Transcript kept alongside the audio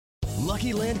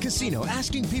Lucky Land Casino,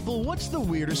 asking people, what's the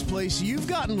weirdest place you've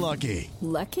gotten lucky?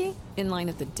 Lucky? In line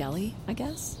at the deli, I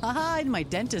guess? Aha, in my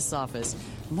dentist's office.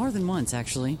 More than once,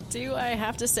 actually. Do I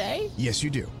have to say? Yes, you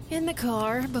do. In the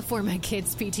car before my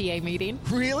kids' PTA meeting.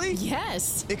 Really?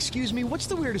 Yes. Excuse me, what's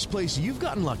the weirdest place you've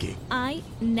gotten lucky? I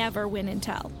never win and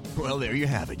tell. Well, there you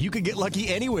have it. You can get lucky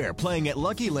anywhere, playing at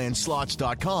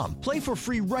LuckyLandSlots.com. Play for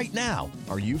free right now.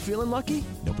 Are you feeling lucky?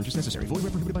 No purchase necessary. Void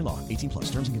where prohibited by law. 18 plus.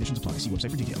 Terms and conditions apply. See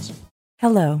website for details.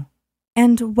 Hello,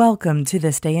 and welcome to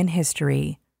This Day in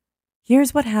History.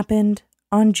 Here's what happened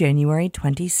on January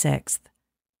 26th.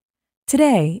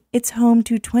 Today, it's home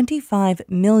to 25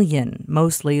 million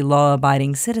mostly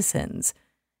law-abiding citizens.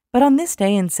 But on this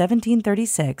day in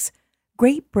 1736,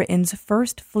 Great Britain's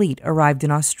first fleet arrived in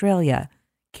Australia,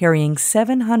 carrying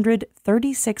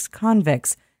 736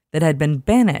 convicts that had been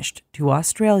banished to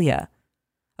Australia.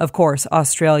 Of course,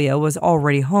 Australia was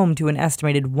already home to an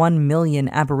estimated 1 million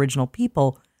Aboriginal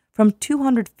people from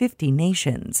 250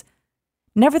 nations.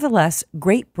 Nevertheless,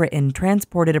 Great Britain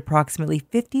transported approximately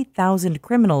 50,000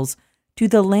 criminals to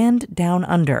the land down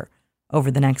under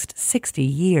over the next 60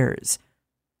 years.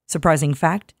 Surprising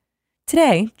fact,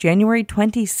 today, January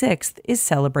 26th, is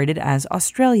celebrated as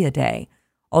Australia Day,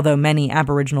 although many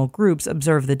Aboriginal groups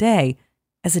observe the day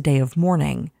as a day of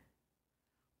mourning.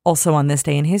 Also on this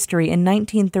day in history, in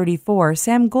 1934,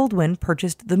 Sam Goldwyn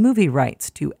purchased the movie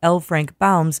rights to L. Frank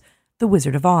Baum's The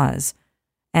Wizard of Oz.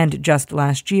 And just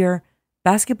last year,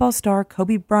 basketball star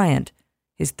Kobe Bryant,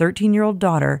 his 13-year-old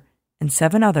daughter, and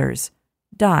 7 others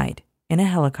died in a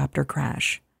helicopter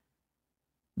crash.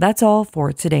 That's all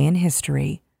for Today in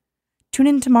History. Tune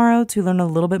in tomorrow to learn a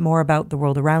little bit more about the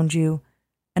world around you.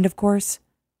 And of course,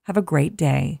 have a great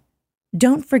day.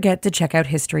 Don't forget to check out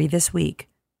History This Week,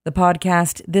 the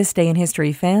podcast This Day in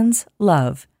History fans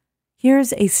love.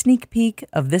 Here's a sneak peek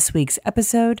of this week's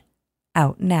episode,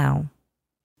 out now.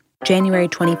 January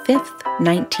 25th,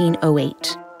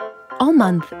 1908. All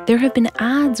month, there have been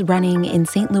ads running in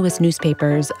St. Louis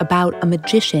newspapers about a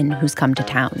magician who's come to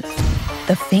town.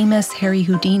 The famous Harry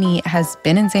Houdini has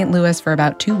been in St. Louis for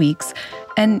about 2 weeks,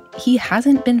 and he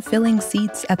hasn't been filling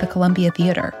seats at the Columbia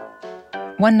Theater.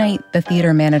 One night, the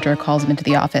theater manager calls him into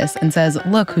the office and says,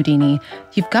 "Look, Houdini,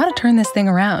 you've got to turn this thing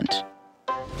around."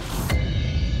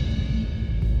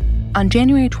 On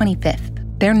January 25th,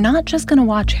 they're not just going to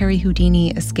watch Harry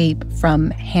Houdini escape from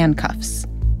handcuffs.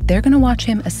 They're going to watch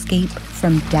him escape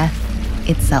from death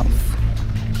itself.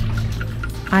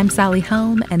 I'm Sally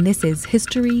Helm, and this is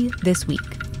History This Week.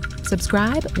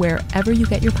 Subscribe wherever you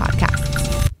get your podcasts.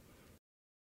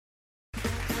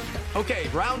 Okay,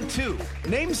 round 2.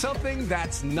 Name something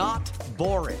that's not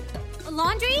boring. A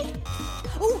laundry?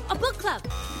 Ooh, a book club.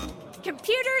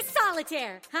 Computer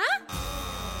solitaire, huh?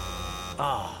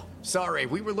 Ah, sorry,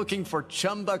 we were looking for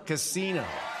Chumba Casino.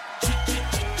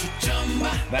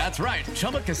 That's right,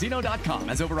 ChumbaCasino.com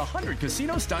has over 100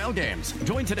 casino-style games.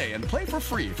 Join today and play for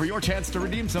free for your chance to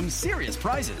redeem some serious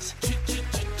prizes.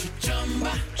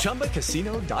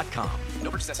 ChumbaCasino.com.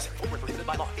 No purchase necessary. Void where prohibited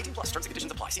by law. 18 plus. Terms and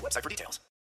conditions apply. See website for details.